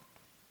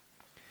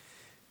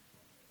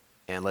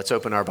And let's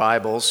open our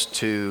Bibles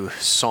to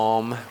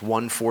Psalm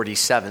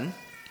 147.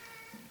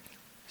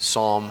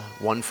 Psalm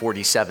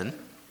 147.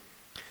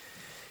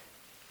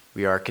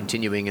 We are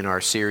continuing in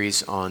our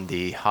series on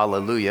the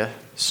Hallelujah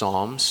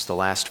Psalms, the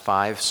last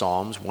 5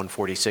 Psalms,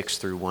 146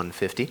 through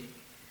 150.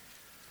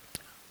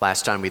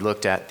 Last time we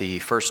looked at the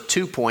first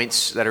 2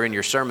 points that are in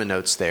your sermon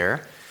notes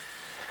there.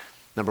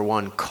 Number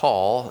 1,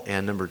 call,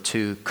 and number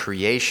 2,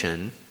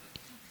 creation.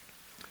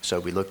 So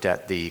we looked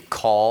at the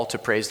call to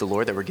praise the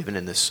Lord that we're given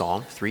in this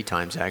psalm, 3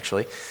 times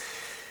actually.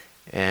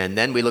 And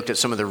then we looked at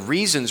some of the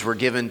reasons we're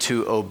given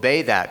to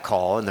obey that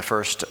call. And the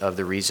first of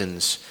the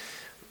reasons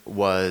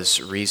was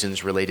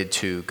reasons related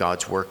to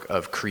God's work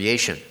of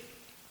creation.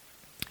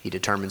 He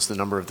determines the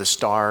number of the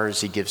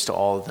stars. He gives to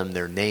all of them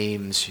their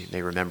names. You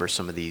may remember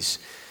some of these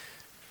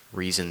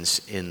reasons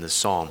in the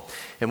psalm.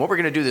 And what we're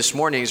going to do this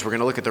morning is we're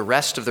going to look at the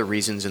rest of the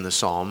reasons in the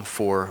psalm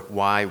for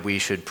why we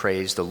should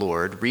praise the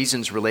Lord.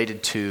 Reasons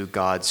related to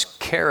God's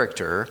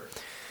character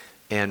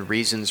and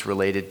reasons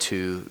related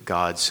to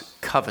God's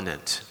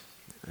covenant.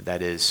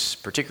 That is,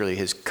 particularly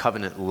his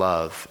covenant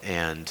love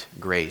and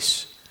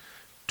grace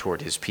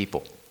toward his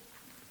people.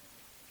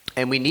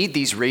 And we need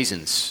these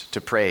reasons to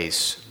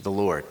praise the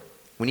Lord.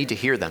 We need to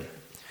hear them.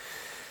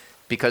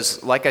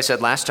 Because, like I said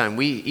last time,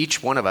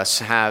 each one of us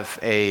have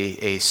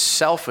a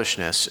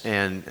selfishness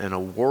and a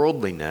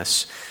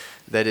worldliness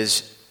that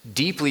is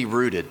deeply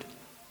rooted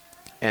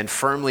and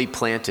firmly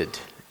planted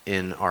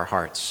in our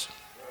hearts.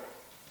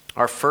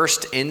 Our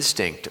first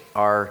instinct,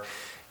 our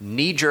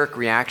knee-jerk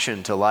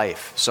reaction to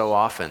life so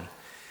often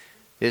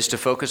is to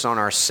focus on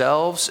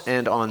ourselves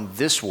and on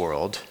this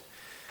world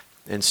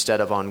instead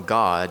of on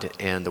God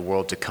and the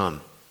world to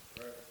come.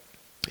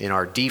 In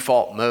our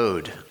default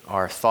mode,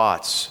 our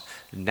thoughts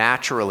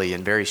naturally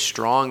and very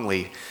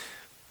strongly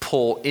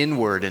pull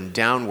inward and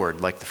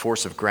downward like the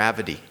force of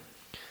gravity.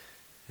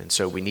 And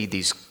so we need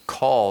these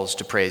calls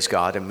to praise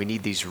God, and we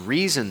need these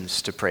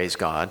reasons to praise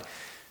God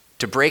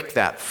to break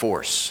that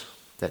force,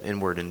 that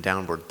inward and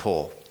downward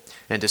pull,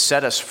 and to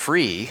set us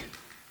free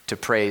to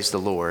praise the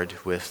Lord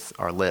with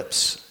our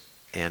lips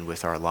and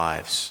with our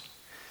lives.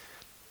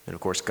 And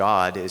of course,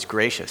 God is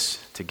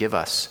gracious to give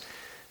us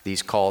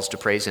these calls to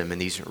praise him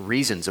and these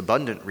reasons,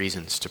 abundant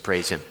reasons to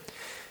praise him.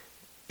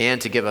 And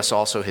to give us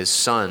also his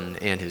Son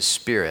and his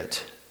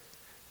Spirit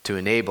to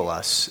enable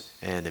us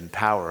and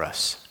empower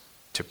us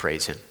to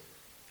praise him.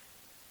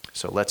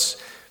 So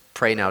let's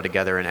pray now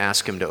together and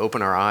ask him to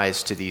open our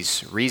eyes to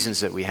these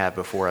reasons that we have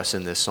before us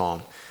in this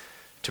psalm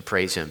to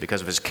praise him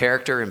because of his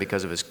character and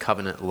because of his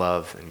covenant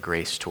love and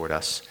grace toward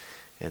us.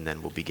 And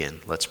then we'll begin.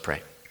 Let's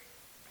pray.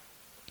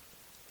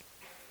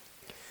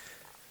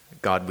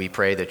 God, we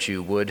pray that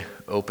you would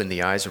open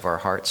the eyes of our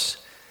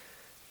hearts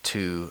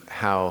to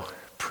how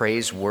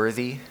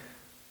praiseworthy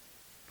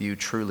you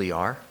truly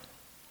are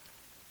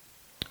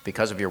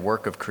because of your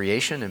work of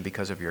creation and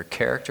because of your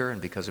character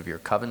and because of your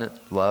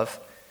covenant love.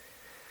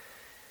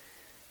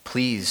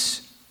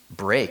 Please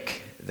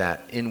break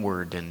that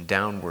inward and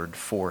downward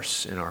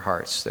force in our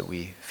hearts that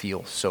we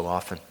feel so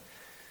often.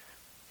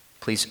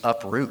 Please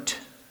uproot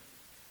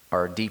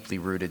our deeply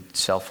rooted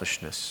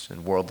selfishness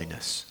and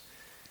worldliness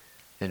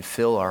and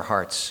fill our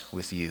hearts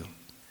with you,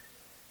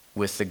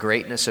 with the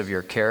greatness of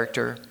your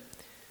character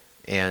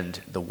and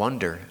the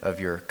wonder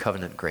of your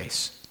covenant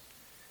grace.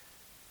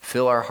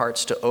 Fill our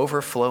hearts to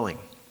overflowing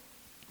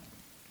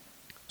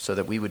so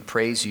that we would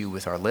praise you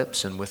with our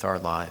lips and with our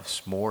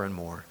lives more and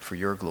more for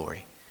your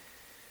glory.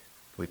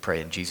 We pray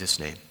in Jesus'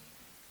 name.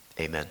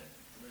 Amen.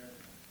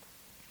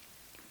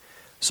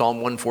 Psalm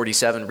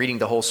 147, reading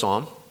the whole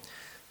psalm.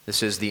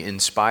 This is the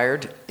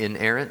inspired,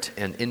 inerrant,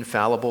 and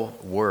infallible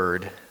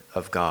word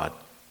of God.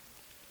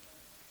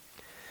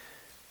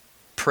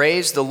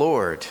 Praise the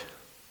Lord.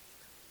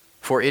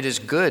 For it is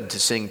good to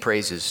sing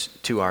praises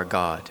to our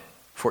God,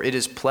 for it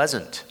is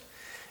pleasant,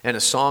 and a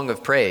song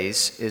of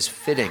praise is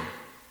fitting.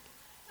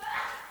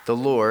 The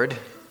Lord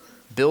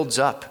builds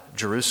up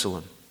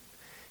Jerusalem.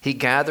 He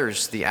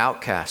gathers the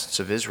outcasts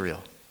of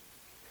Israel.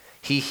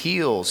 He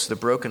heals the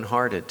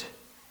brokenhearted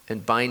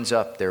and binds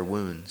up their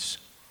wounds.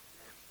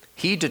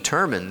 He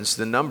determines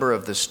the number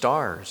of the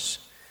stars.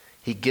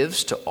 He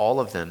gives to all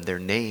of them their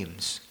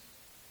names.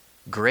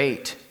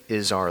 Great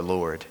is our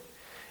Lord,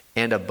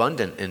 and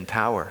abundant in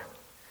power.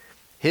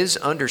 His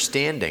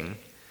understanding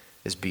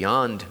is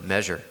beyond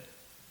measure.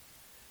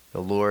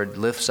 The Lord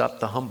lifts up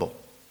the humble.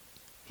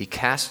 He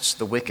casts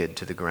the wicked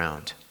to the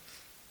ground.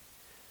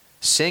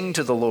 Sing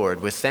to the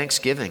Lord with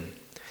thanksgiving.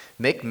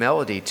 Make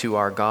melody to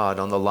our God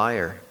on the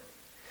lyre.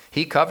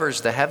 He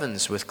covers the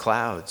heavens with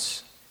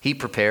clouds. He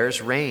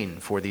prepares rain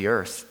for the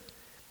earth.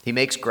 He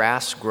makes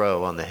grass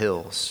grow on the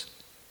hills.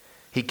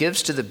 He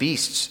gives to the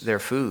beasts their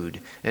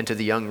food and to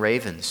the young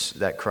ravens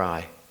that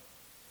cry.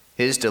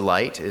 His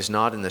delight is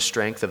not in the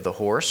strength of the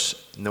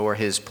horse, nor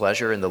his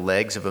pleasure in the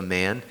legs of a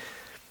man,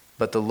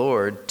 but the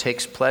Lord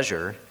takes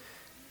pleasure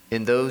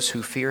in those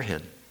who fear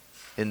him,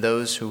 in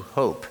those who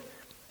hope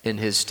in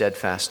his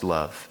steadfast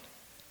love.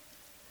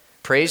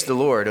 Praise the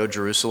Lord, O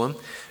Jerusalem.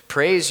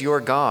 Praise your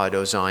God,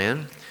 O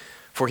Zion,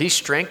 for he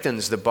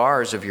strengthens the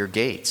bars of your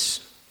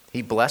gates.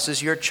 He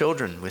blesses your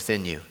children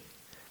within you.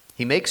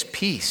 He makes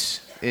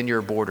peace in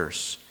your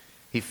borders.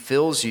 He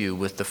fills you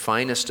with the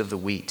finest of the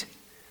wheat.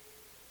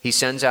 He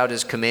sends out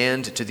his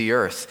command to the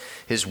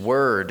earth. His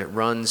word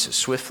runs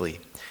swiftly.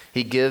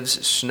 He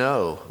gives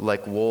snow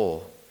like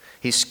wool.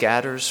 He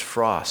scatters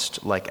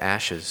frost like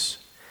ashes.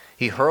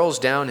 He hurls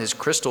down his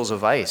crystals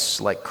of ice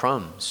like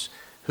crumbs.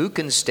 Who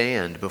can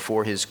stand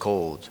before his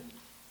cold?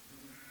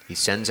 He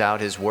sends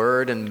out his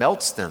word and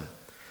melts them.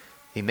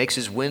 He makes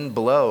his wind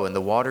blow and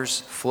the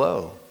waters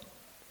flow.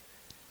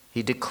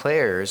 He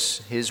declares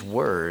his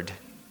word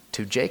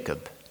to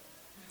Jacob,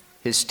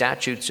 his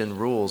statutes and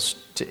rules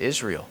to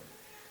Israel.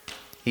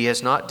 He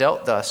has not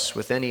dealt thus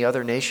with any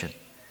other nation.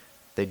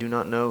 They do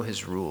not know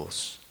his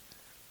rules.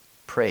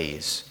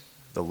 Praise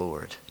the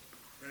Lord.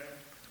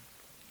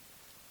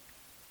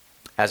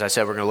 As I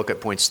said, we're going to look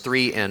at points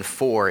 3 and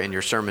 4 in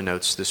your sermon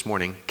notes this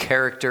morning.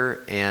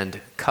 Character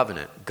and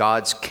covenant.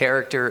 God's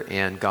character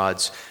and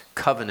God's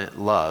covenant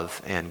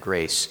love and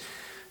grace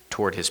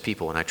toward his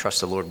people. And I trust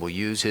the Lord will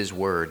use his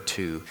word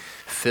to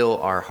fill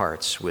our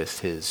hearts with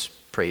his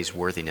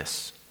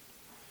praiseworthiness.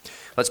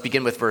 Let's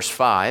begin with verse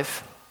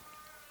 5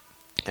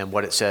 and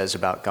what it says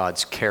about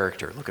God's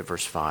character. Look at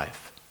verse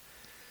 5.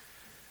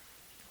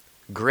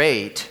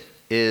 Great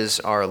is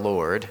our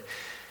Lord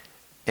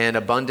and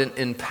abundant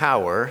in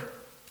power.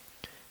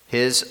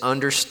 His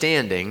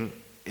understanding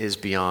is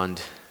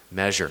beyond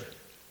measure.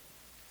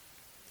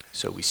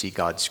 So we see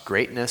God's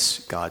greatness,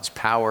 God's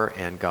power,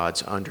 and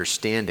God's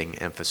understanding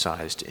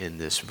emphasized in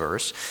this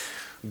verse.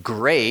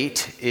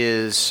 Great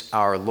is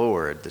our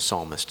Lord, the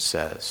psalmist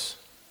says.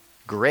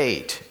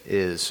 Great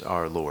is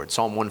our Lord.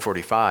 Psalm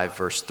 145,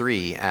 verse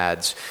 3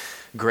 adds,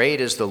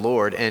 Great is the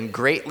Lord, and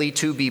greatly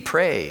to be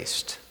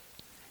praised,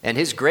 and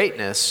his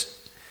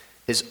greatness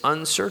is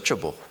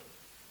unsearchable.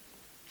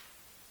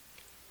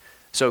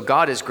 So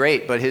God is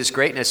great, but his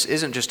greatness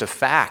isn't just a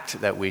fact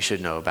that we should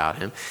know about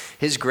him.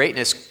 His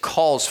greatness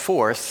calls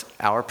forth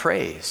our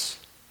praise.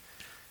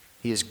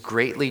 He is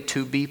greatly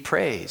to be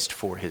praised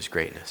for his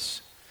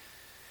greatness.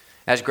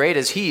 As great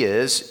as he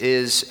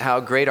is how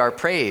great our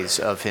praise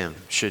of him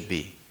should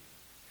be.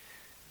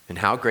 And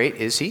how great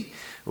is he?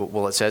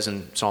 Well, it says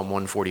in Psalm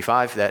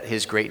 145 that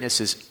his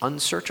greatness is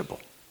unsearchable.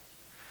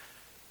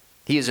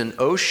 He is an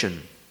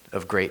ocean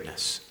of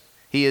greatness.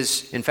 He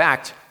is, in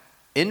fact,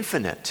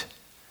 infinite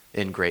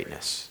in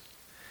greatness.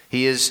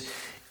 He is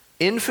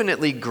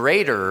infinitely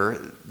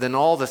greater than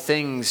all the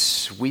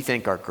things we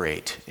think are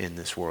great in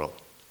this world.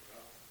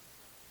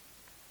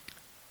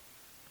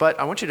 But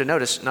I want you to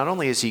notice, not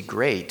only is he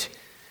great,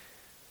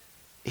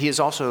 he is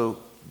also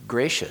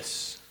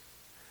gracious.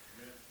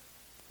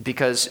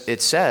 Because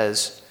it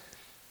says,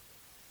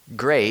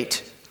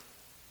 great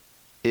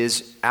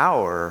is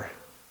our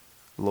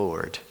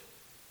Lord.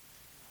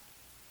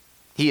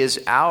 He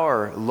is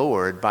our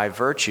Lord by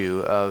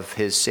virtue of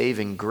his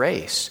saving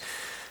grace.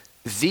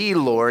 The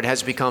Lord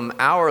has become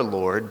our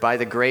Lord by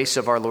the grace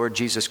of our Lord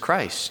Jesus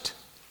Christ.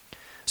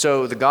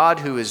 So the God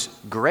who is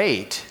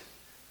great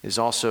is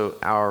also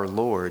our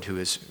Lord who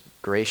is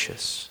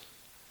gracious.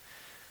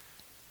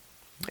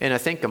 And I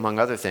think, among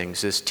other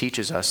things, this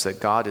teaches us that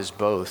God is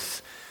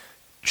both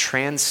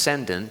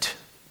transcendent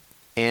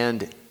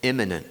and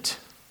immanent.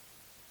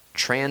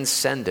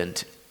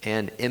 Transcendent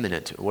and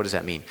immanent. What does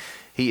that mean?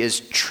 He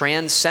is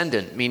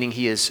transcendent, meaning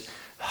he is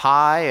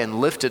high and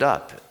lifted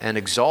up and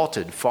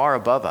exalted far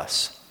above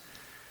us.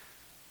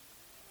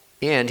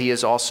 And he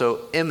is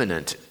also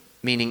immanent,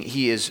 meaning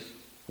he is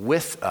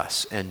with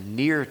us and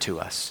near to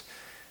us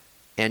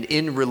and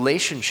in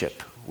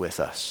relationship with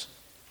us.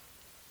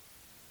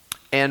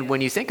 And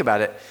when you think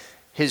about it,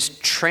 his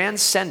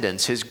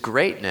transcendence, his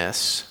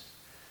greatness,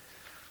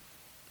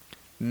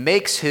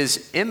 makes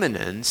his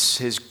immanence,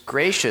 his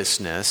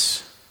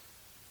graciousness,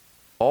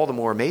 all the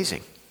more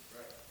amazing.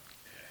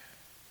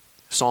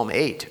 Psalm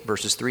 8,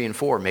 verses 3 and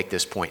 4 make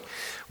this point.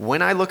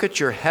 When I look at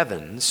your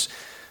heavens,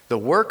 the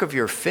work of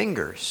your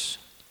fingers,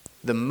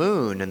 the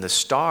moon and the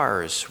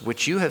stars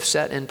which you have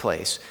set in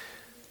place,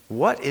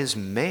 what is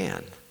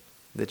man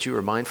that you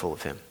are mindful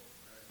of him,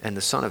 and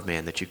the Son of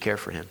Man that you care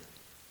for him?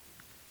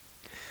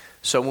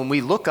 So when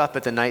we look up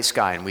at the night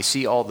sky and we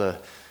see all the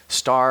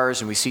stars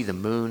and we see the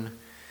moon,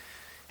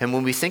 and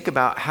when we think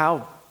about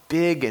how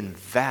big and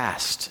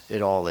vast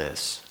it all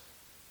is,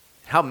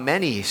 how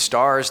many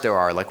stars there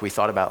are, like we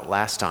thought about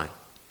last time.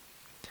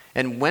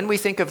 And when we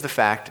think of the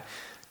fact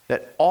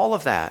that all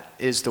of that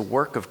is the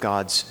work of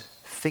God's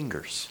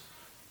fingers,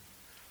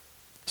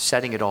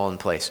 setting it all in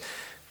place.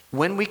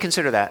 When we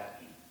consider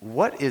that,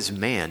 what is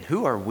man?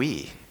 Who are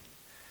we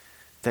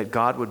that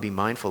God would be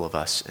mindful of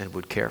us and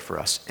would care for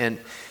us? And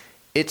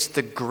it's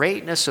the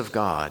greatness of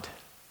God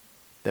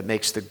that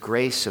makes the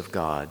grace of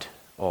God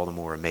all the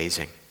more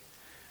amazing.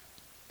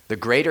 The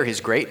greater his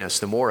greatness,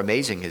 the more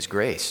amazing his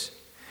grace.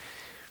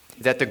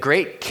 That the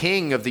great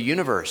King of the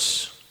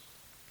universe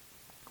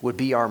would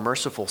be our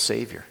merciful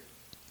Savior.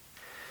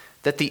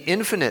 That the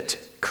infinite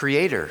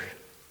Creator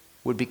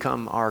would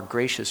become our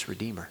gracious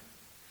Redeemer.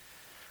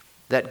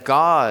 That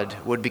God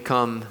would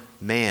become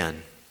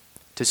man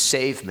to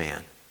save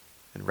man.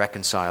 and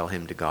reconcile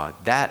him to God.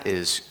 That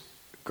is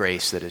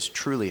grace that is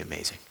truly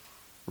amazing,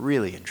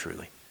 really and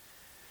truly.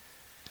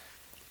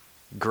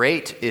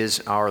 Great is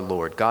our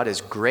Lord. God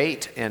is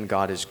great and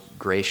God is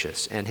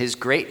gracious, and his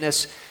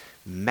greatness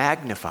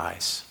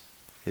magnifies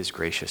his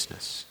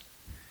graciousness.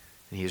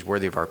 And he is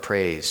worthy of our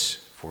praise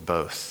for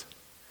both.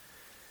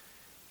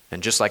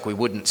 And just like we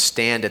wouldn't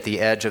stand at the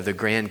edge of the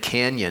Grand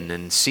Canyon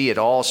and see it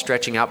all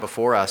stretching out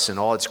before us in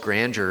all its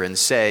grandeur and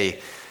say,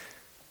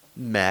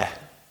 meh.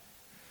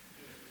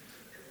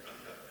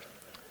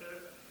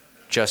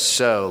 Just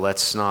so,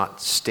 let's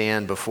not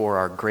stand before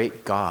our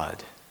great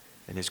God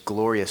and his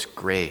glorious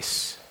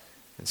grace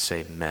and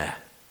say, meh.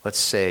 Let's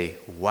say,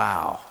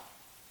 wow.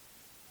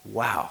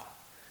 Wow.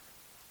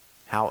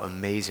 How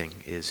amazing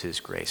is his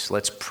grace.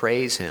 Let's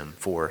praise him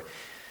for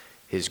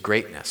his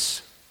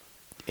greatness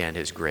and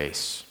his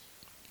grace.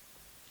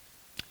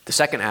 The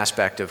second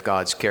aspect of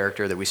God's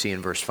character that we see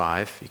in verse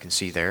 5, you can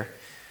see there,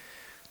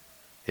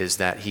 is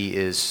that he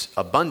is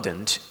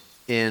abundant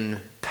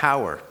in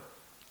power.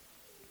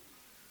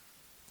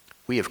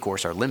 We, of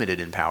course, are limited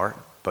in power,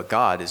 but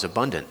God is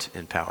abundant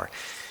in power.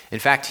 In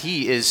fact,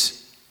 he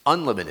is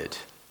unlimited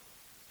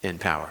in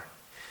power.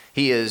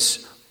 He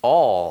is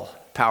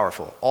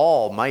all-powerful,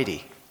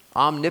 almighty,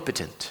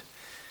 omnipotent.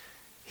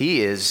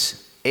 He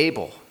is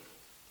able.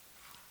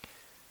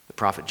 The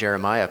prophet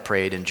Jeremiah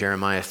prayed in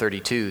Jeremiah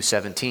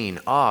 32:17,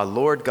 "Ah,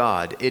 Lord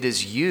God, it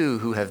is you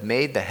who have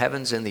made the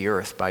heavens and the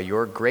earth by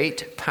your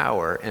great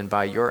power and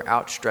by your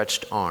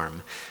outstretched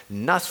arm.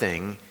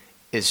 Nothing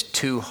is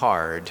too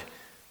hard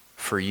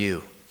for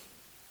you."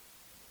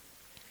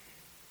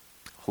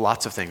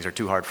 Lots of things are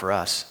too hard for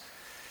us,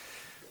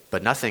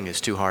 but nothing is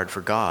too hard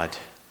for God.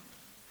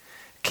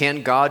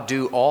 Can God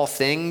do all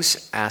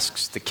things?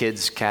 Asks the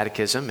kids'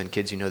 catechism, and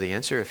kids, you know the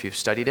answer if you've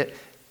studied it.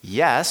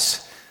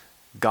 Yes,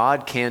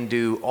 God can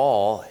do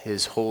all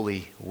his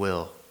holy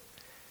will.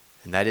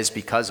 And that is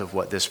because of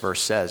what this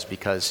verse says,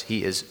 because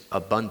he is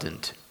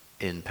abundant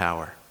in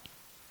power.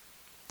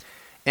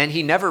 And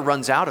he never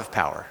runs out of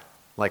power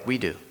like we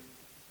do.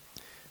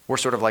 We're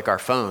sort of like our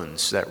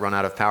phones that run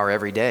out of power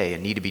every day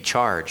and need to be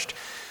charged.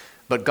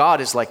 But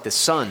God is like the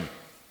sun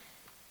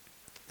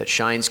that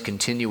shines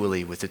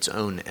continually with its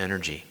own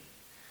energy.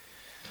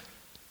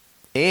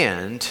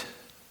 And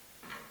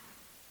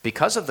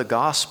because of the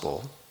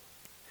gospel,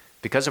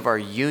 because of our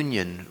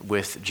union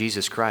with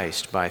Jesus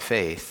Christ by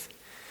faith,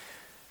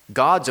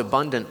 God's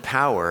abundant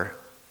power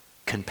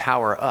can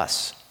power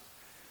us.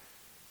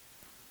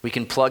 We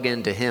can plug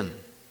into him.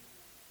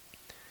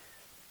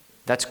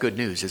 That's good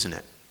news, isn't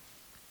it?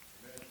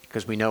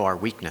 Because we know our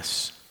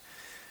weakness.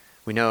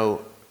 We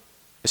know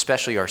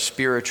especially our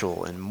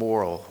spiritual and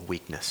moral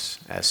weakness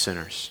as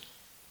sinners.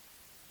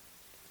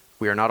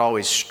 We are not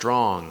always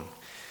strong.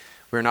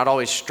 We are not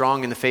always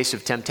strong in the face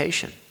of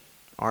temptation,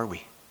 are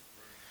we?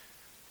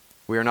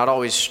 We are not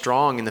always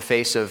strong in the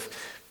face of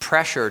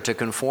pressure to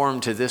conform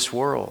to this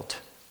world.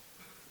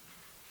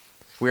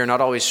 We are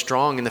not always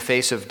strong in the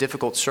face of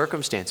difficult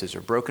circumstances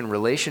or broken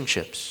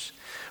relationships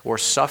or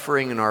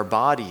suffering in our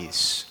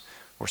bodies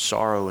or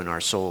sorrow in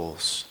our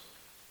souls.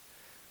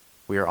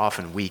 We are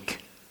often weak.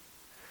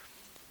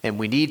 And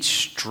we need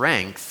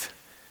strength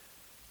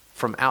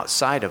from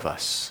outside of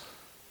us.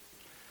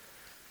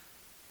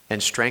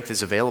 And strength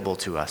is available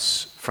to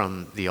us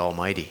from the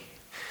Almighty.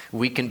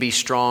 We can be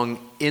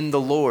strong in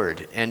the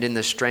Lord and in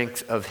the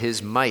strength of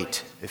his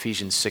might,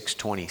 Ephesians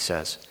 6:20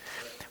 says.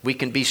 We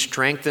can be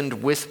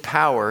strengthened with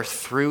power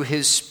through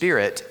his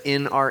Spirit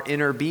in our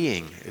inner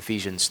being,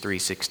 Ephesians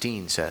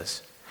 3:16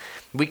 says.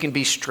 We can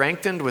be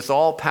strengthened with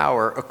all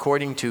power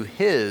according to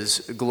his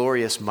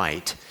glorious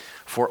might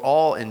for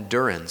all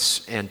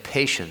endurance and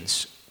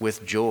patience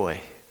with joy,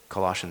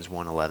 Colossians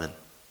 1:11.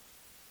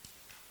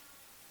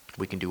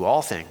 We can do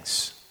all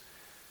things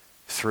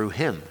through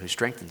him who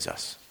strengthens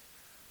us,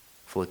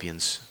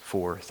 Philippians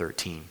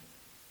 4:13.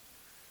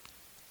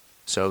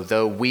 So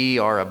though we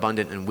are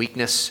abundant in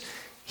weakness,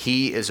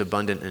 he is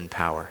abundant in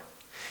power.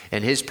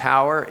 And his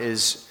power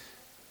is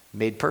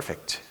made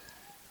perfect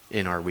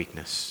in our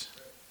weakness.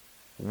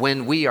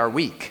 When we are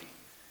weak,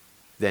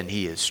 then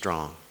he is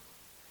strong.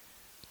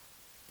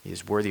 He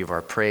is worthy of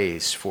our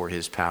praise for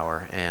his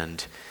power,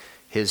 and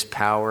his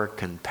power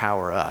can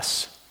power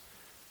us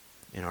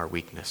in our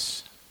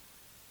weakness.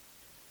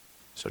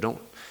 So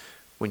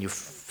when you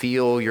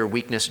feel your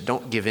weakness,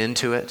 don't give in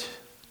to it.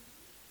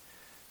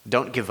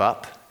 Don't give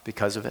up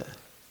because of it.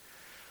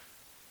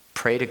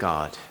 Pray to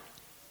God.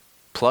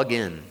 Plug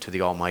in to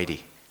the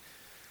Almighty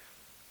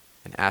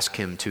and ask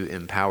him to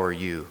empower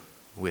you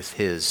with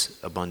his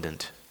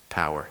abundant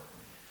power.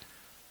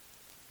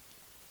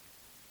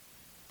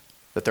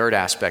 The third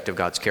aspect of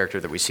God's character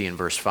that we see in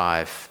verse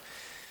 5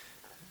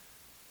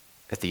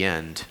 at the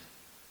end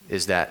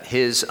is that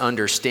his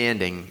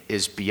understanding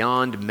is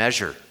beyond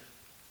measure.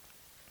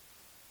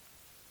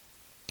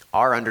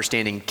 Our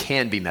understanding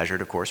can be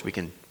measured, of course. We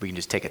can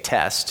just take a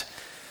test.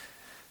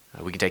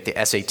 We can take the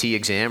SAT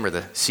exam or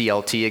the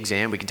CLT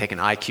exam. We can take an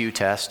IQ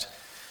test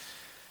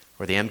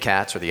or the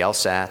MCATs or the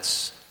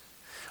LSATs.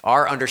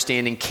 Our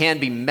understanding can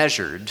be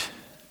measured,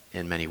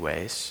 in many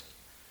ways.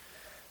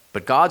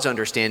 But God's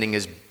understanding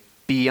is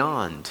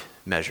beyond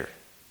measure.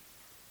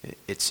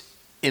 It's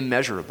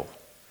immeasurable.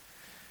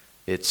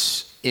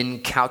 It's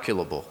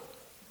incalculable.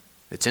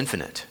 It's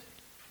infinite.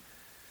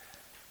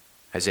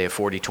 Isaiah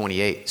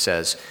 40:28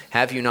 says,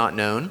 "Have you not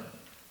known?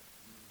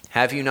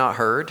 Have you not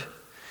heard?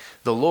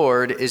 The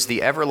Lord is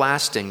the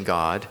everlasting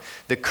God,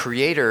 the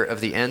creator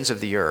of the ends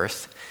of the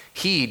earth.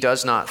 He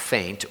does not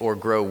faint or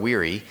grow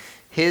weary.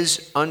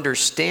 His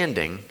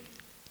understanding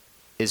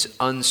is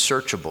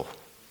unsearchable."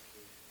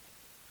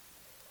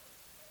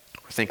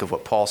 Think of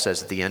what Paul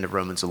says at the end of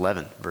Romans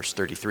 11, verse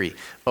 33.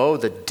 "Oh,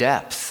 the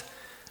depth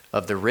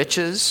of the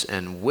riches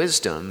and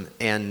wisdom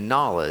and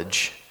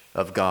knowledge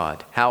of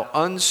God. How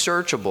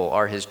unsearchable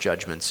are his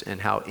judgments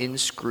and how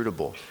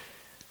inscrutable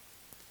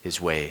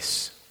his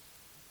ways."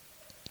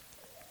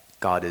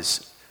 God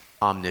is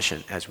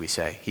omniscient, as we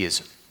say. He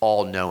is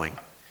all-knowing.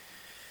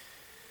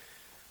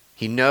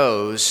 He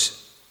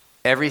knows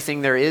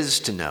everything there is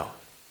to know.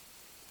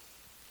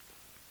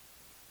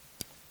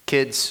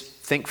 Kids,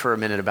 think for a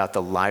minute about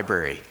the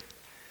library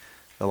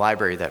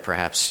that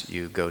perhaps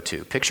you go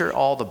to. Picture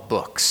all the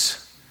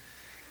books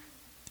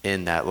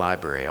in that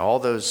library, all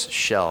those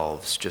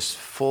shelves just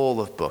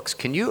full of books.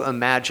 Can you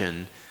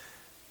imagine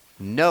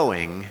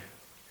knowing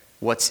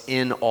what's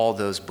in all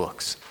those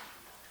books?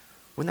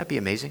 Wouldn't that be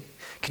amazing?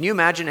 Can you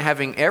imagine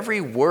having every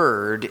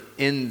word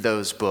in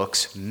those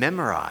books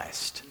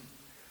memorized?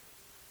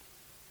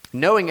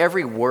 Knowing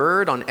every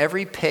word on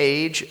every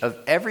page of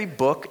every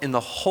book in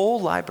the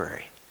whole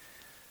library.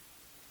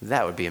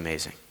 That would be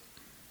amazing.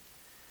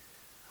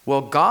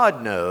 Well,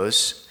 God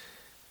knows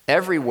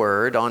every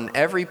word on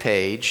every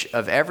page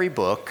of every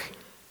book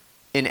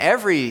in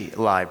every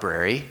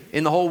library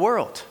in the whole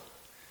world.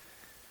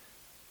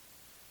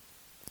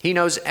 He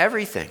knows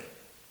everything.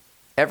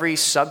 Every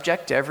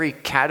subject, every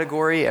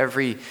category,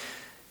 every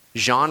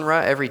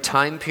genre, every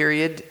time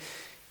period.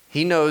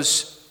 He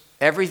knows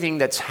everything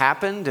that's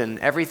happened and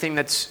everything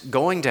that's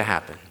going to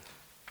happen.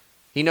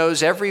 He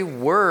knows every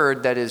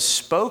word that is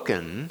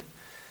spoken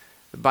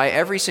by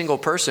every single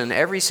person,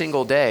 every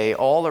single day,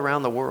 all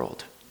around the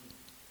world.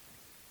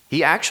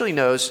 He actually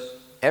knows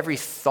every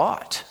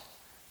thought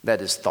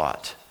that is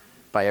thought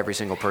by every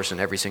single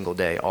person, every single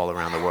day, all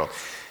around the world.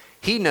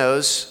 He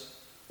knows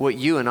what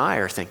you and I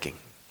are thinking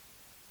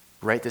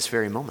right this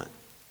very moment.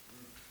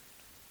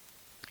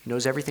 He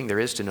knows everything there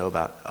is to know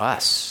about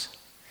us.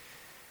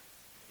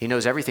 He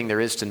knows everything there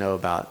is to know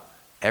about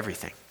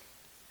everything.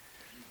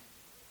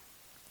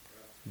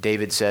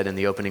 David said in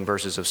the opening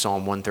verses of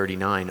Psalm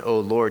 139, "O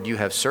Lord, you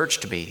have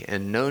searched me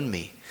and known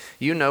me.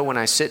 You know when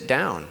I sit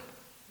down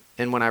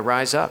and when I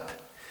rise up.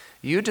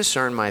 You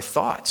discern my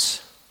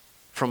thoughts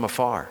from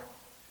afar.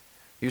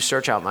 You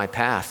search out my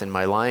path and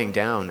my lying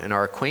down and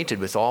are acquainted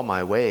with all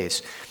my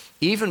ways.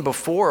 Even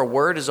before a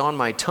word is on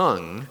my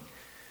tongue,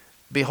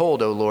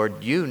 behold, O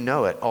Lord, you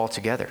know it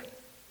altogether.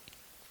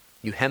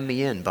 You hem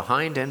me in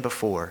behind and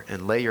before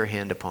and lay your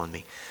hand upon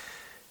me."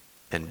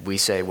 And we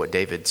say what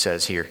David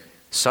says here,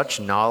 "Such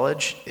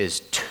knowledge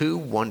is too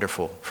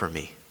wonderful for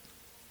me.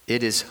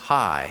 It is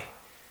high.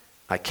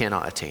 I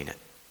cannot attain it."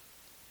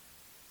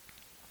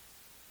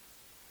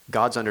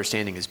 God's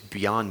understanding is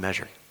beyond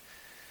measure.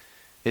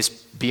 It's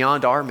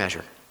beyond our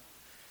measure.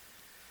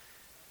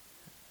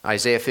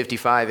 Isaiah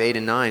 55, 8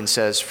 and 9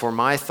 says, "For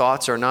my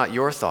thoughts are not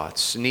your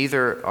thoughts,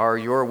 neither are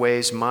your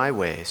ways my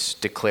ways,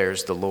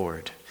 declares the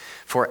Lord.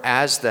 For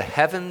as the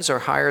heavens are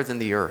higher than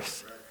the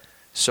earth,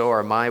 so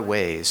are my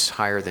ways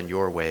higher than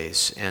your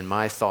ways, and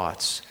my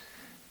thoughts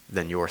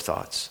than your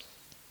thoughts."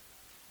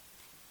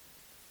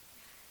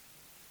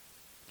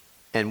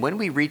 And when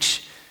we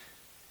reach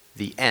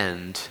the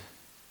end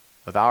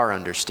of our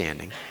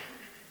understanding,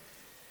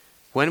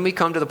 when we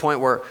come to the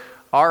point where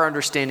our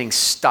understanding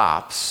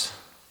stops,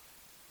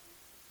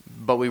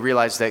 but we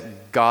realize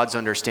that God's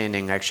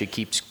understanding actually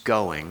keeps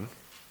going,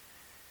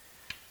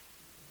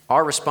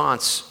 our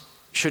response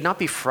should not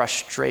be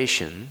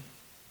frustration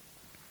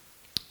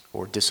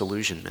or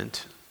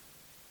disillusionment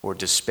or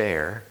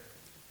despair.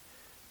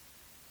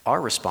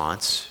 Our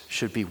response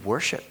should be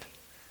worship.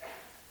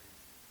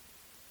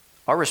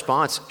 Our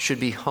response should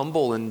be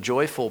humble and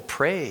joyful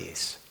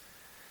praise.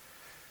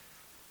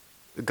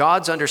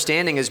 God's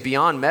understanding is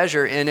beyond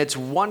measure, and it's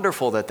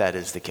wonderful that that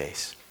is the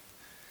case.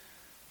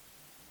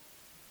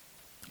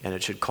 And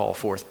it should call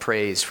forth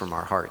praise from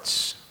our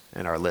hearts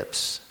and our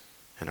lips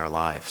and our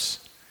lives.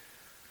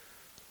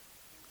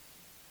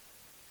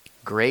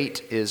 Great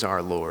is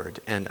our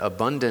Lord and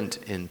abundant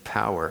in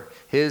power.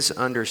 His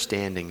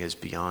understanding is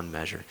beyond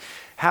measure.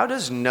 How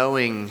does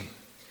knowing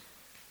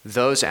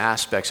those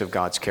aspects of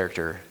God's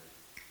character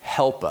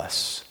help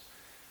us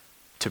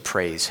to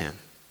praise him?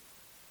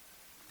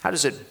 How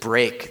does it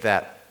break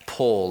that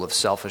pull of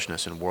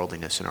selfishness and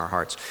worldliness in our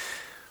hearts?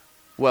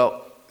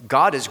 Well,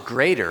 God is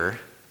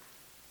greater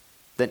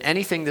than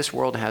anything this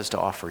world has to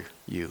offer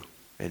you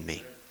and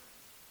me.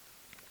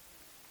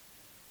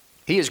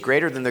 He is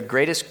greater than the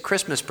greatest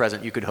Christmas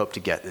present you could hope to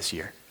get this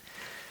year.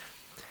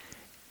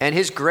 And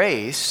his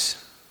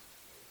grace,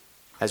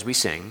 as we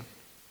sing,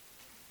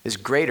 is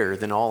greater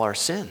than all our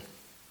sin.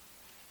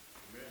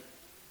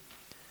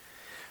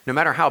 No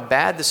matter how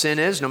bad the sin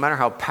is, no matter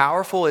how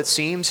powerful it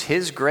seems,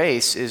 his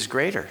grace is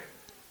greater.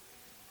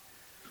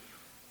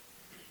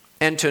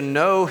 And to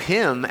know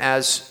him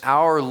as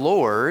our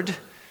Lord,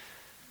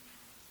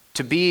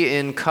 to be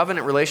in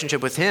covenant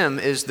relationship with him,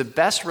 is the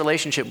best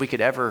relationship we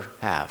could ever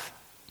have.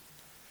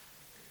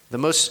 The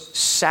most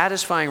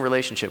satisfying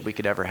relationship we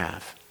could ever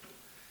have.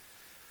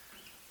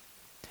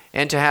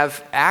 And to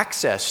have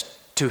access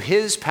to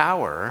his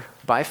power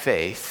by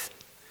faith,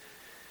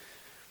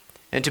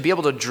 and to be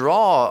able to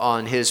draw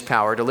on his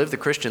power to live the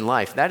Christian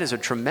life, that is a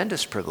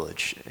tremendous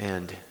privilege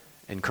and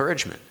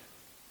encouragement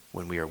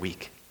when we are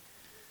weak,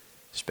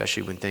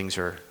 especially when things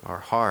are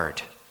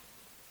hard.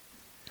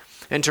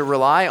 And to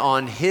rely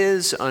on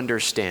his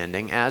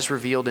understanding as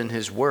revealed in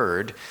his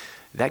word,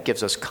 that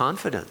gives us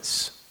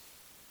confidence.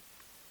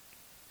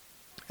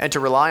 And to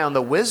rely on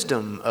the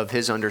wisdom of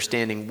his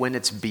understanding when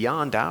it's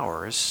beyond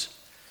ours,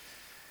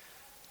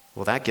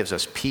 well, that gives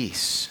us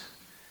peace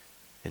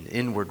and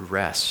inward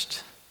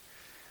rest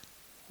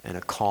and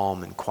a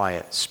calm and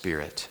quiet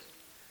spirit,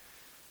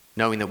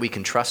 knowing that we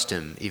can trust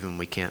him even when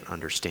we can't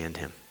understand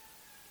him.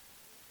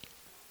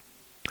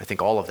 I think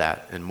all of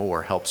that and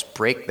more helps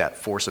break that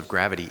force of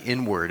gravity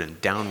inward and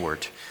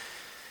downward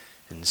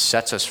and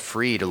sets us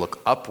free to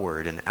look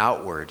upward and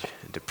outward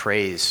and to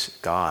praise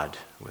God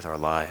with our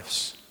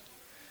lives.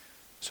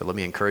 So let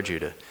me encourage you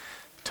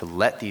to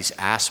let these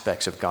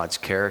aspects of God's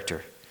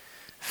character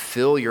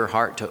fill your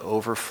heart to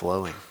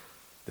overflowing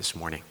this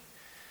morning.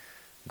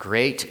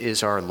 Great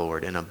is our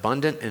Lord and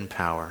abundant in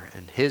power,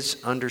 and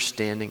his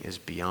understanding is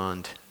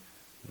beyond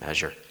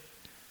measure.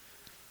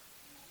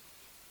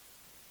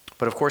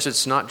 But of course,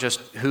 it's not just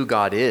who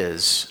God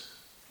is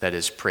that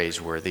is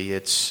praiseworthy.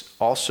 It's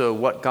also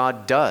what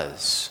God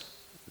does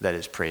that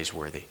is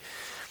praiseworthy.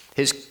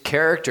 His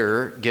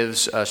character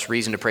gives us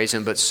reason to praise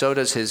him, but so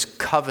does his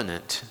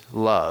covenant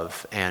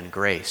love and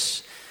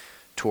grace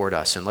toward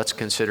us. And let's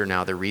consider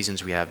now the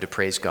reasons we have to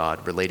praise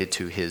God related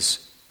to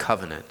his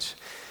covenant.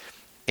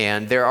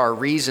 And there are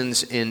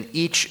reasons in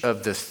each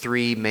of the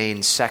three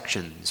main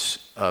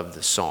sections of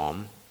the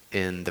psalm.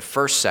 In the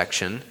first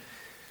section,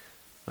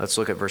 let's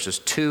look at verses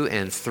 2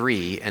 and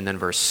 3, and then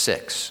verse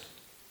 6.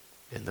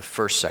 In the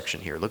first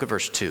section here, look at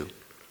verse 2.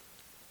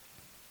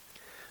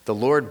 The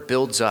Lord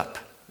builds up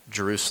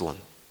Jerusalem.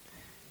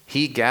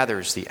 He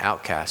gathers the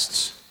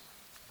outcasts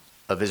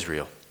of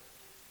Israel.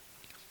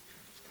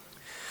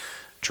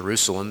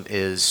 Jerusalem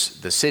is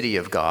the city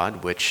of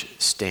God, which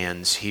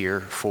stands here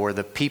for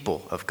the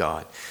people of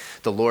God.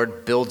 The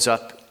Lord builds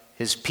up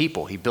his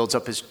people. He builds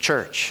up his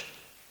church.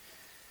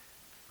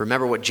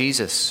 Remember what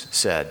Jesus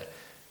said,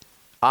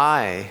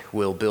 I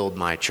will build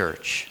my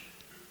church,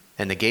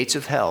 and the gates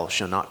of hell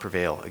shall not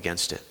prevail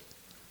against it.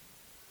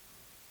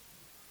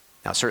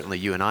 Now, certainly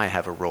you and I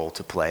have a role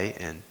to play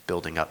in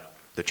building up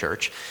the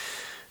church,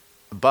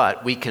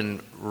 but we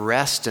can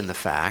rest in the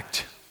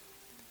fact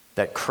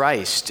that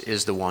Christ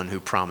is the one who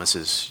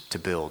promises to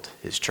build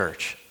his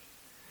church.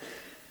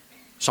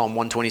 Psalm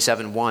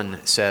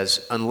 127:1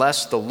 says,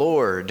 unless the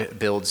Lord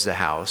builds the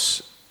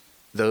house,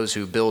 those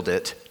who build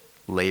it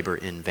labor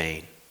in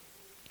vain.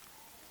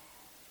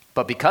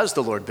 But because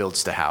the Lord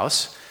builds the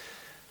house,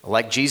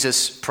 like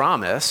Jesus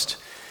promised,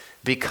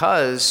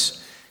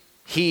 because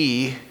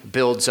he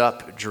builds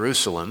up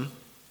Jerusalem,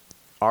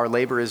 our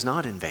labor is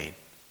not in vain.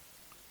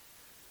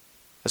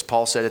 As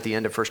Paul said at the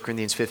end of 1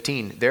 Corinthians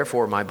 15,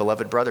 therefore, my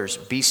beloved brothers,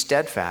 be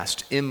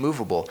steadfast,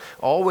 immovable,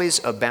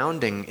 always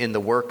abounding in the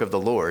work of the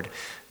Lord,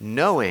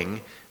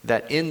 knowing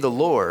that in the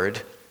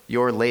Lord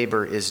your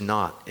labor is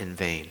not in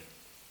vain.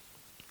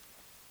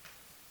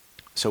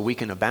 So we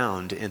can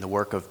abound in the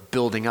work of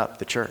building up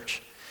the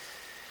church,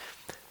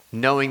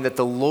 knowing that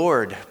the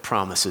Lord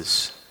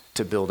promises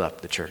to build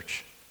up the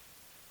church.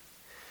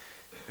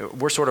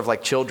 We're sort of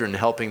like children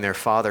helping their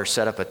father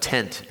set up a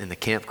tent in the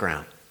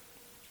campground.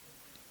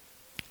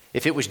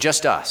 If it was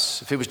just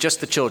us, if it was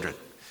just the children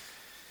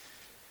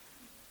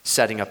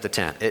setting up the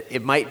tent,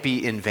 it might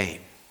be in vain.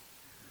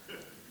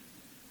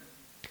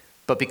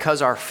 But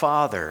because our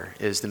Father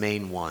is the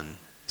main one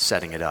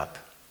setting it up,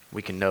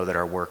 we can know that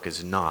our work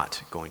is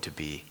not going to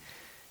be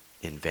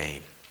in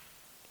vain.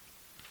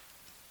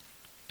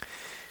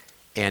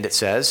 And it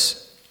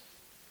says,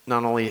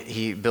 not only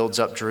he builds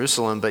up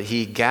Jerusalem, but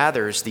he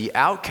gathers the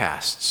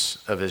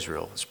outcasts of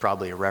Israel. It's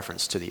probably a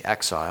reference to the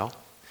exile.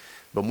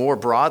 But more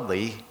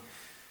broadly,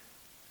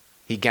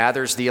 he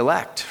gathers the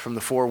elect from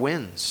the four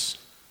winds.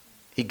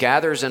 He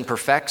gathers and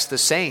perfects the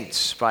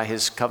saints by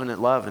his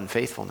covenant love and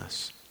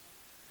faithfulness.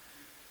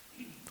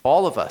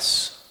 All of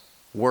us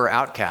were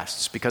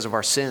outcasts because of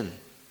our sin.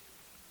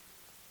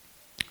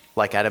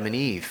 Like Adam and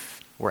Eve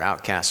were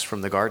outcasts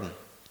from the garden.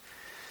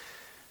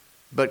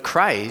 But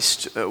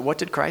Christ, what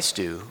did Christ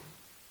do?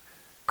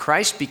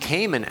 Christ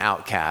became an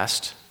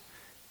outcast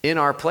in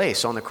our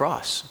place on the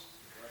cross.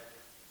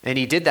 And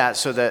he did that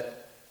so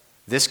that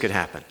this could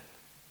happen,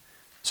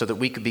 so that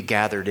we could be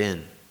gathered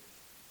in.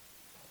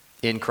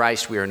 In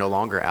Christ, we are no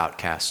longer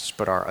outcasts,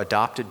 but are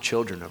adopted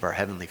children of our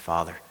Heavenly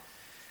Father.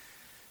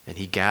 and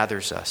he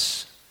gathers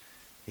us.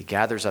 He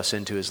gathers us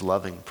into his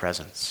loving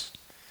presence.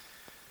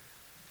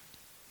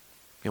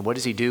 And what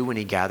does he do when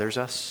he gathers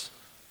us?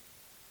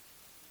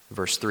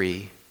 Verse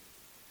 3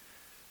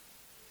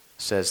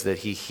 says that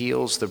he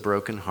heals the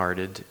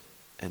brokenhearted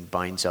and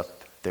binds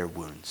up their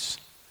wounds.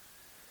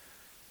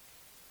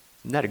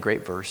 Isn't that a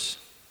great verse?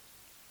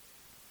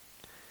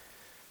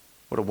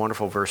 What a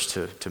wonderful verse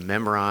to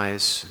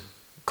memorize,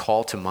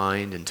 call to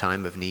mind in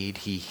time of need.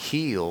 He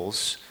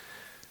heals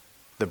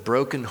the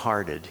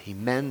brokenhearted. He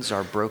mends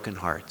our broken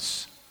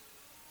hearts.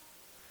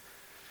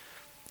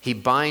 He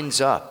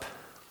binds up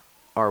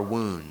our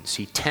wounds.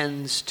 He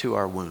tends to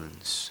our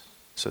wounds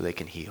so they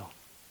can heal.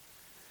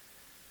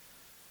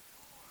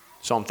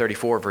 Psalm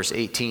 34 verse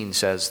 18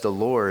 says, "The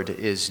Lord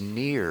is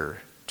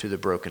near to the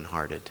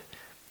brokenhearted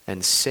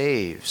and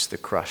saves the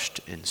crushed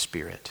in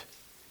spirit."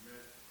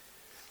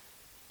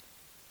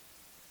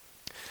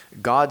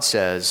 God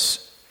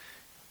says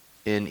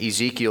in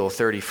Ezekiel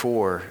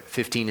 34,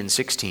 15 and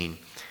 16,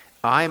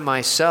 "I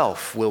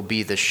myself will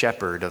be the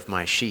shepherd of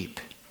my sheep,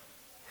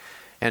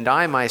 and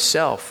I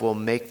myself will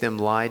make them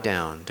lie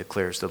down,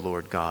 declares the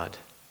Lord God.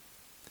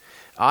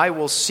 I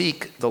will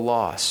seek the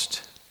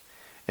lost,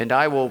 and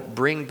I will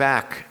bring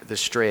back the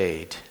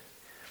strayed,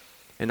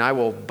 and I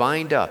will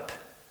bind up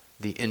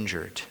the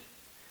injured,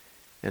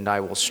 and I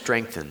will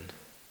strengthen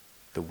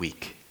the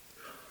weak."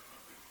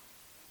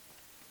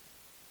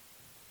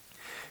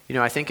 You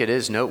know, I think it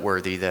is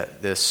noteworthy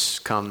that this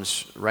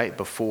comes right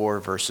before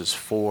verses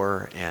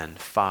 4 and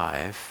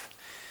 5.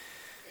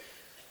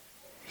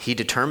 He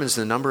determines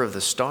the number of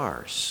the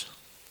stars.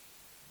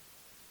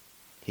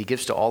 He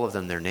gives to all of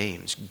them their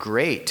names.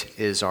 Great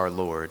is our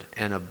Lord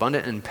and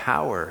abundant in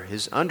power.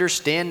 His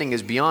understanding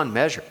is beyond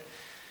measure.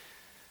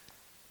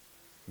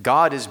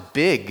 God is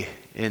big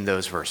in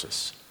those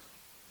verses.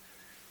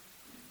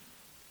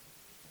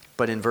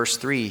 But in verse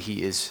 3,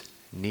 he is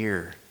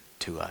near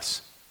to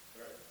us.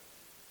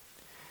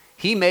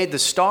 He made the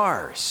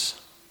stars,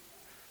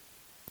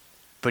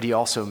 but he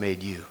also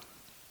made you.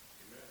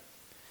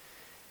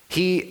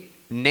 He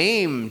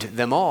named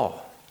them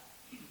all,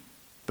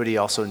 but he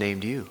also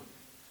named you.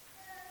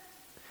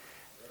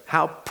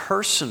 How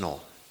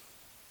personal,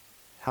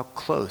 how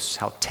close,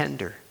 how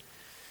tender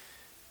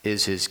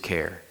is his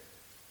care.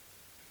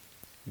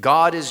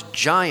 God is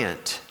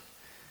giant,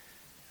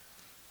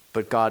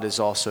 but God is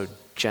also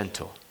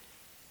gentle.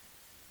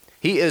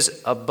 He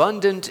is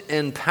abundant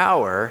in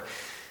power,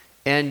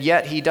 and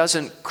yet he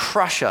doesn't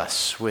crush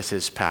us with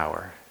his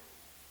power.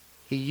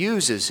 He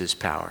uses his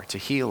power to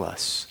heal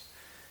us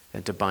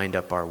and to bind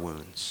up our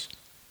wounds.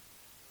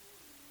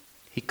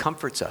 He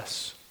comforts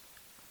us.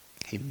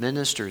 He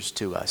ministers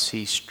to us.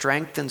 He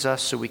strengthens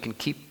us so we can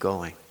keep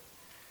going.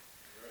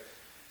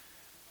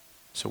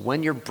 So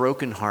when you're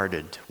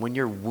brokenhearted, when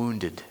you're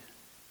wounded,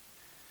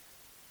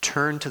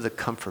 turn to the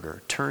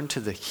comforter, turn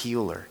to the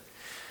healer,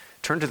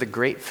 turn to the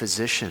great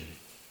physician.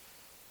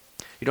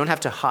 You don't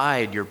have to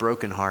hide your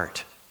broken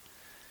heart.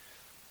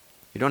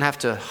 You don't have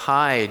to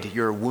hide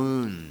your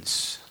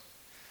wounds.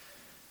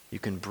 You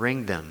can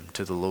bring them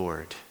to the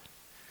Lord.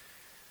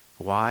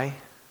 Why?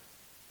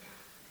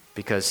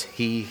 Because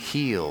he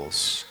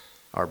heals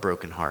our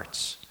broken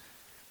hearts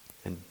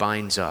and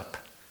binds up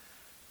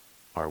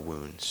our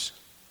wounds.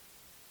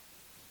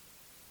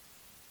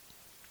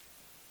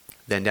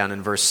 Then down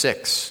in verse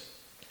 6,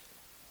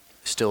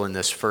 still in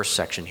this first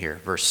section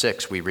here, verse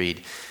 6, we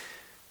read,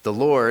 "The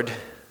Lord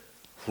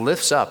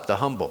lifts up the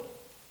humble.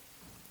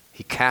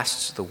 He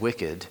casts the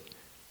wicked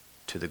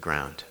to the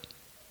ground."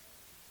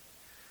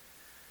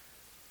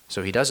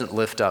 So he doesn't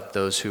lift up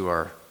those who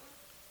are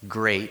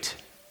great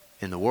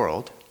in the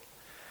world.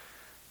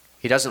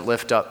 He doesn't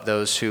lift up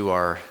those who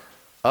are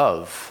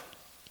of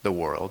the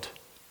world.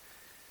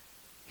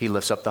 He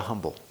lifts up the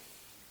humble.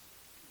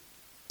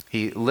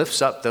 He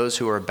lifts up those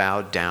who are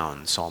bowed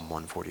down, Psalm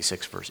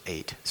 146 verse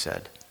 8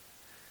 said.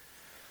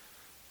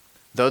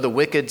 Though the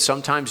wicked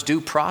sometimes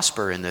do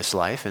prosper in this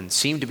life and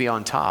seem to be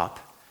on top,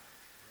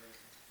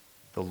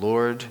 the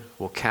Lord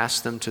will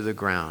cast them to the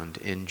ground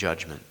in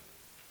judgment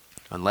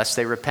unless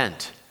they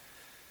repent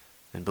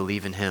and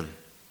believe in him.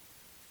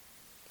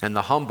 And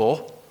the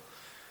humble,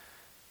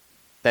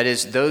 that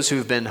is, those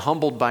who've been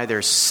humbled by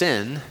their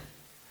sin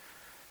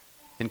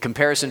in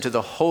comparison to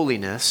the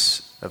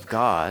holiness of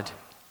God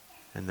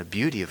and the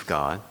beauty of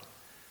God,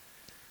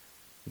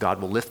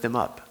 God will lift them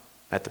up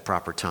at the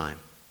proper time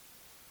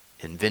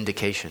in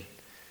vindication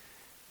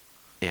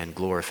and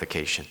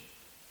glorification.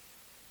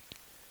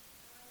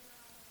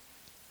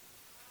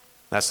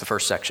 That's the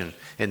first section.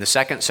 In the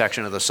second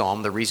section of the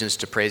psalm, the reasons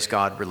to praise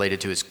God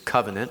related to his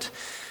covenant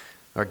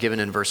are given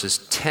in verses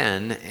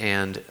 10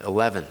 and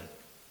 11.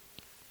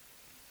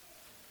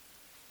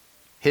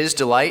 His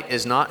delight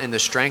is not in the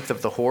strength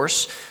of the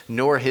horse,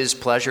 nor his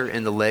pleasure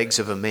in the legs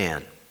of a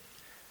man.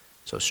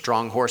 So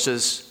strong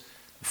horses,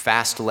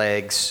 fast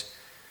legs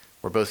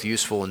were both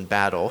useful in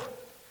battle,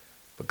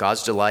 but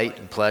God's delight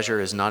and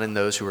pleasure is not in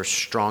those who are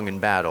strong in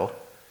battle,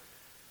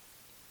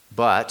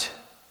 but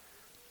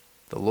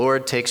the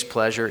Lord takes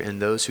pleasure in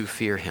those who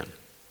fear him,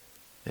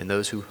 and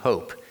those who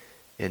hope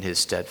in his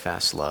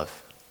steadfast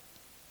love.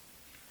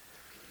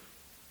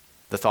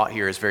 The thought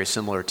here is very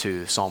similar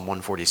to Psalm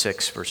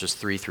 146, verses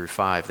 3 through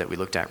 5 that we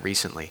looked at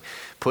recently.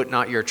 Put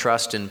not your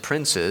trust in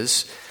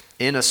princes,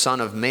 in a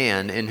son of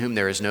man in whom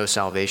there is no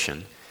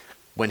salvation.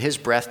 When his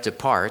breath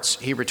departs,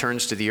 he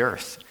returns to the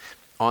earth.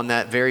 On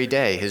that very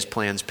day, his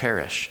plans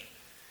perish.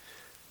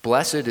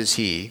 Blessed is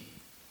he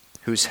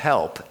whose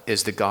help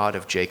is the God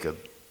of Jacob,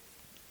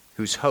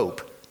 whose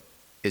hope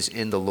is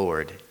in the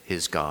Lord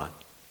his God.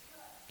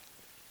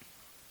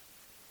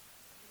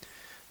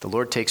 The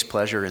Lord takes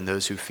pleasure in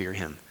those who fear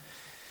him,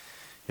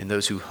 in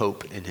those who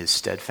hope in his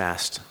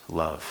steadfast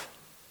love.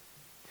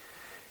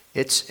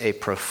 It's a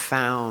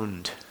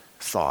profound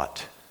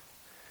thought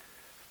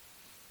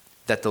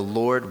that the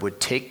Lord would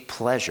take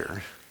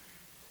pleasure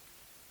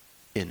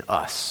in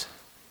us,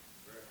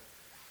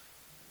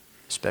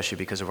 especially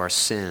because of our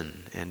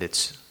sin and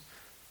its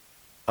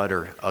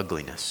utter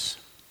ugliness.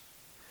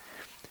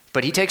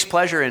 But he takes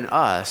pleasure in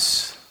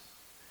us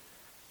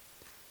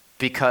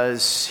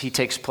because he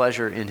takes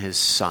pleasure in his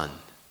Son.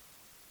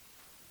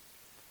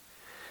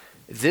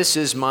 This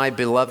is my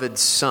beloved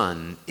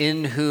Son,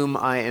 in whom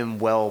I am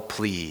well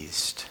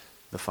pleased,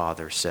 the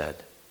Father said.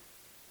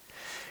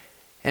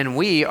 And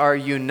we are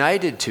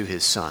united to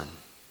his Son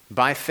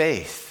by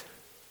faith,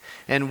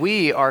 and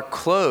we are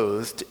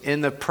clothed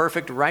in the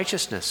perfect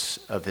righteousness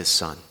of his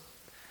Son.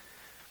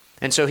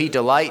 And so he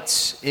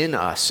delights in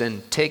us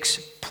and takes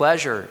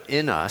pleasure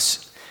in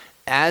us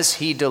as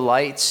he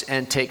delights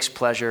and takes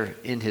pleasure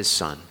in his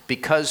Son,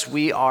 because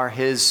we are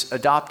his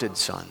adopted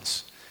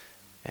sons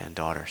and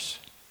daughters.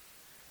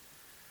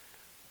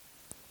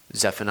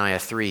 Zephaniah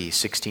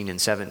 3:16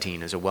 and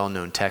 17 is a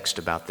well-known text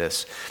about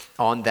this.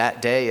 On that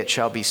day it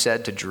shall be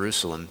said to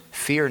Jerusalem,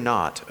 fear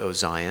not, O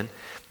Zion,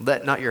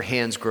 let not your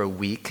hands grow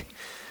weak.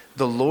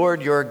 The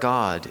Lord your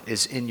God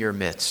is in your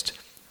midst,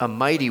 a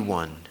mighty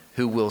one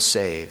who will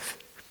save.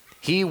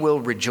 He will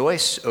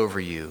rejoice over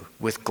you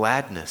with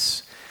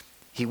gladness.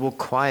 He will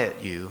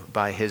quiet you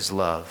by his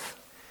love.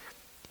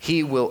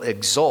 He will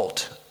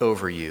exult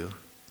over you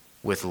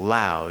with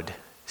loud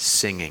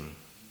singing.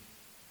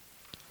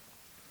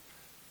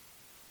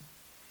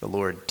 The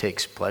Lord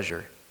takes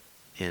pleasure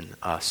in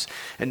us.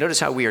 And notice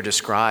how we are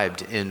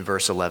described in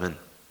verse 11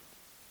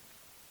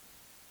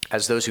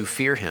 as those who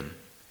fear him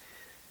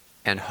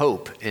and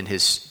hope in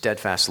his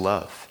steadfast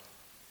love.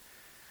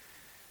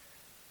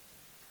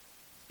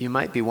 You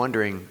might be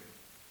wondering,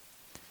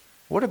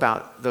 what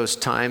about those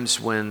times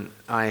when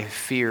I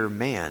fear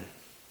man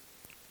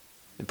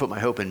and put my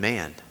hope in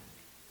man?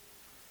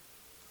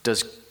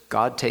 Does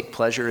God take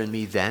pleasure in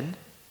me then?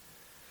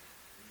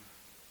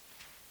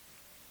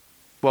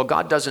 Well,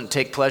 God doesn't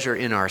take pleasure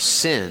in our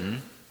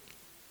sin,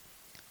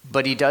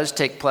 but he does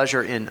take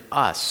pleasure in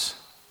us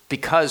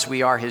because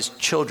we are his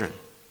children.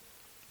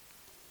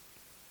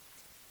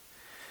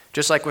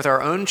 Just like with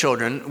our own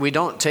children, we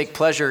don't take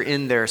pleasure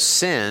in their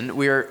sin.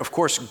 We are, of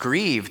course,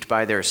 grieved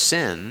by their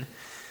sin,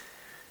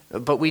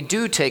 but we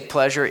do take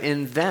pleasure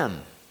in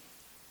them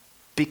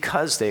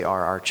because they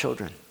are our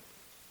children.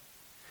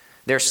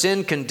 Their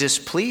sin can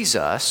displease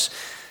us,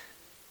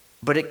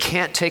 but it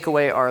can't take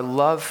away our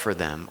love for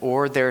them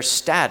or their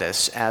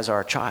status as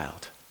our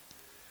child.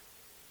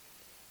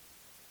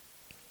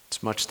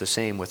 It's much the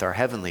same with our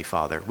Heavenly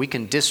Father. We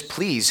can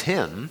displease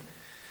him,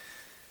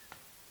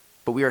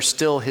 but we are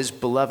still his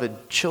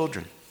beloved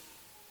children.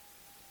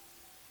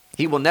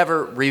 He will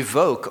never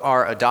revoke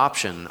our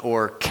adoption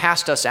or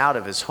cast us out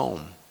of his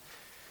home.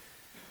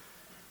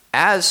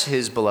 As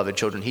his beloved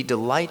children, he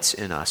delights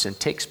in us and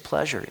takes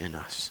pleasure in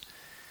us.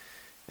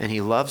 And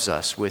he loves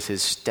us with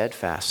his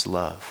steadfast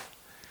love.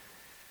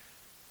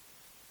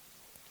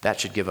 That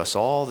should give us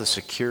all the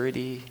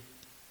security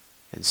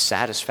and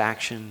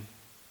satisfaction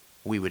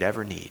we would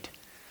ever need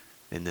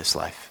in this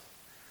life.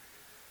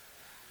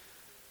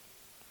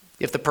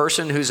 If the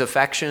person whose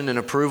affection and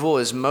approval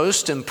is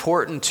most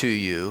important to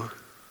you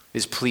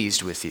is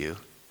pleased with you,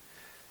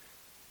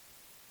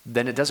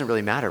 then it doesn't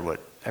really matter what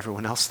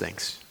everyone else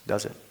thinks,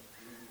 does it?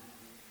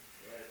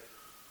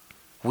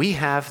 We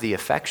have the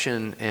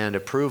affection and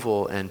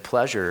approval and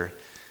pleasure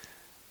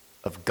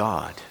of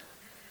God.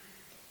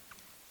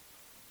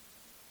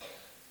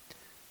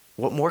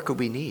 What more could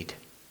we need?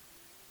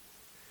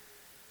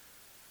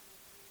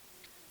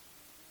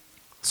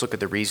 Let's look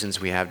at the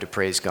reasons we have to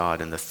praise God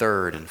in the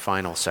third and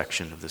final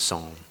section of the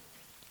psalm.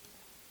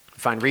 We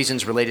find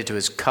reasons related to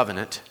his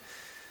covenant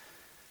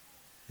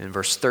in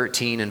verse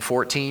 13 and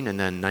 14, and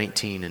then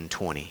 19 and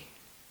 20.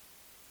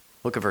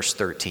 Look at verse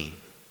 13.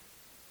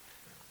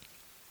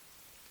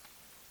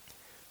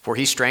 For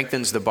he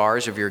strengthens the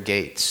bars of your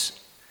gates.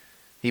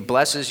 He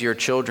blesses your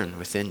children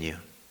within you.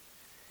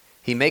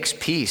 He makes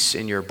peace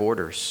in your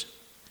borders.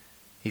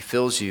 He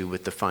fills you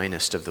with the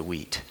finest of the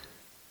wheat.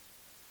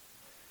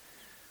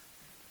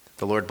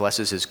 The Lord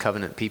blesses his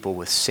covenant people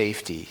with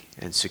safety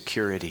and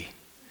security,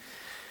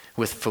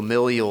 with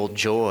familial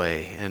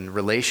joy and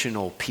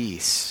relational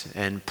peace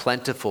and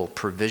plentiful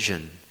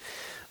provision,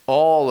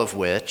 all of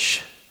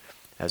which,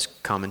 as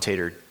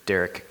commentator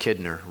Derek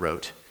Kidner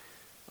wrote,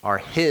 are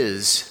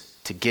his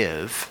to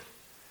give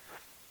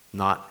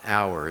not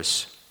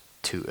ours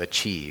to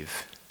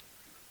achieve.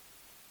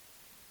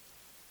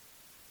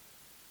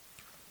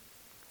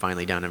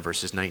 Finally, down in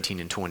verses 19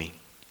 and 20,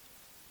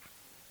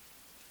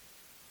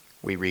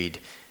 we read,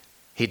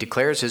 He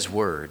declares His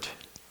word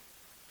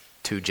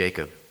to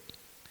Jacob,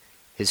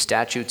 His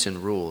statutes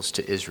and rules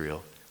to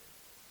Israel.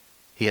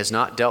 He has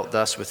not dealt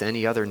thus with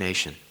any other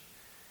nation.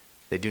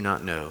 They do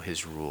not know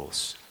His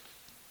rules.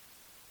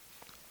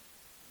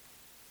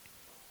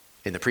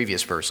 In the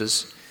previous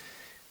verses,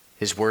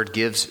 His word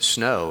gives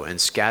snow and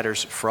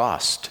scatters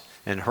frost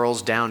and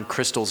hurls down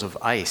crystals of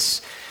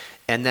ice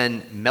and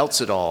then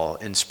melts it all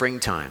in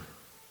springtime.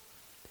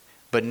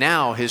 But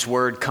now His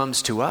word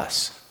comes to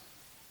us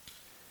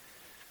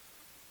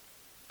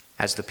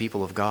as the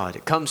people of God.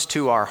 It comes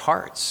to our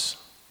hearts,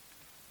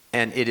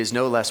 and it is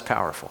no less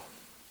powerful.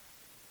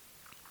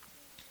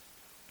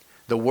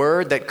 The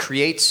word that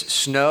creates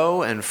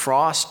snow and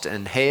frost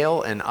and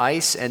hail and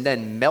ice and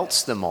then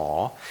melts them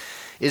all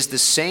is the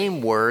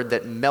same word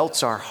that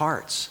melts our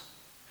hearts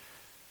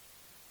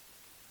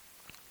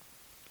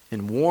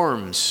and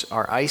warms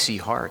our icy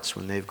hearts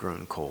when they've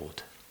grown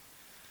cold.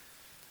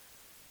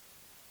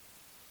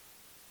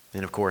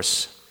 And of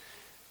course,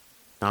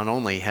 not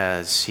only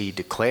has He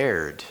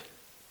declared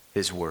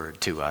His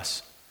word to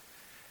us,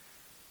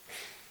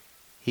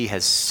 He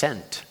has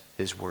sent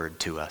His word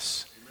to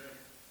us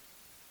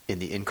in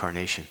the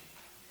incarnation.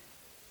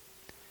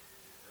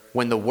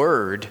 When the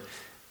Word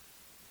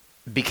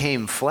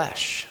became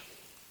flesh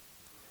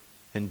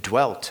and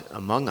dwelt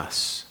among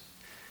us,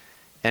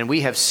 and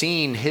we have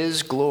seen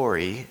His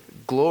glory,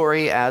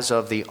 glory as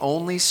of the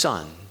only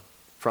Son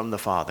from the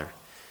Father,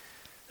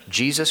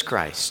 Jesus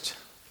Christ,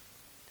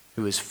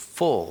 who is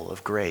full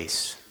of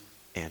grace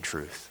and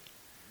truth.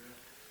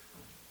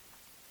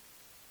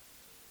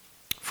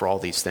 For all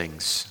these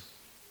things,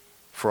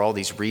 for all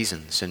these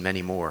reasons and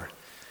many more,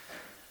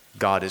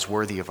 God is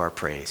worthy of our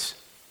praise.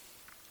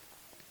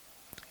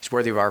 He's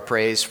worthy of our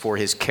praise for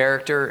His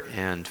character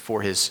and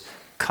for His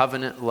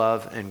covenant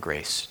love and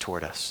grace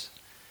toward us.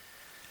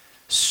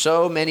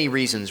 So many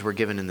reasons were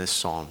given in this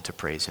psalm to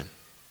praise Him.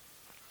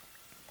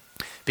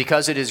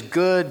 Because it is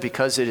good,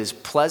 because it is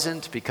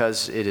pleasant,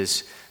 because it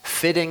is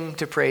fitting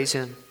to praise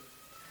Him.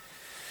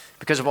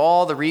 Because of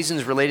all the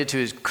reasons related to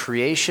His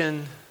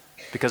creation,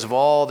 because of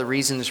all the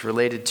reasons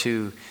related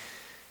to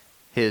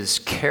His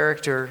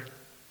character,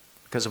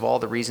 because of all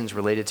the reasons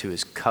related to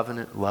His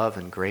covenant love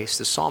and grace.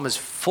 The psalm is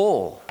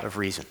full of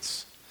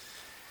reasons.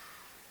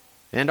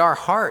 And our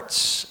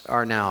hearts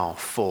are now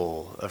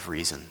full of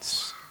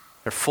reasons.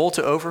 They're full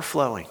to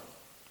overflowing.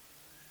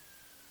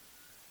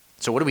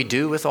 So what do we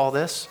do with all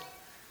this?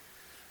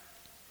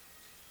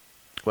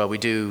 Well, we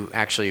do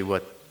actually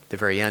what the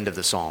very end of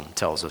the psalm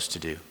tells us to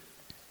do.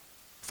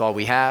 With all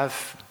we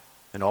have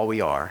and all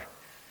we are,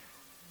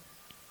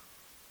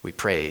 we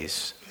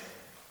praise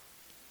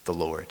the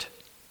Lord.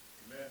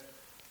 Amen.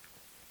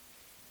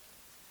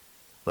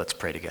 Let's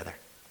pray together.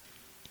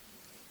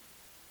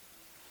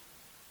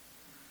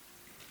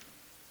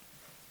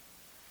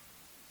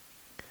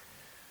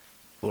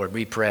 Lord,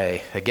 we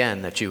pray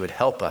again that You would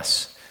help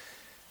us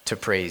to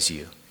praise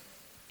You.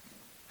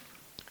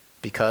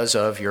 Because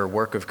of Your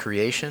work of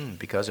creation,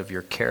 because of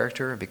Your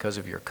character, because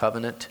of Your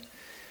covenant.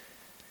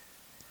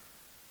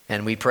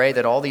 And we pray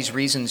that all these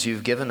reasons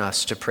You've given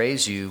us to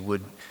praise You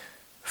would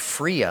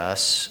free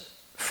us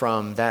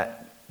from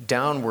that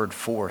downward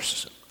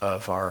force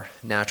of our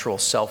natural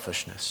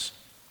selfishness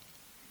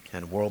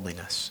and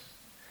worldliness.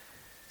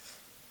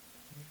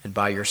 And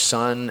by Your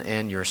Son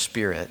and Your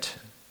Spirit,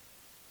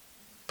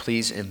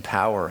 please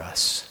empower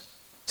us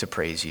to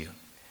praise You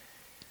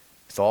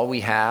with all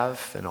we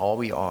have and all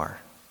we are,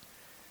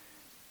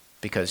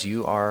 because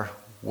You are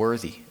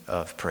worthy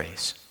of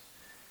praise.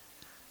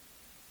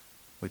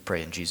 We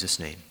pray in Jesus'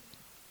 name.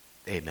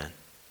 Amen.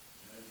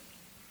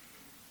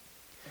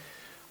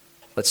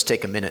 Let's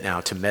take a minute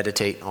now to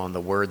meditate on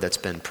the word that's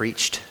been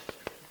preached,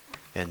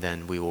 and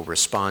then we will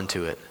respond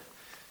to it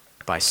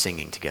by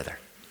singing together.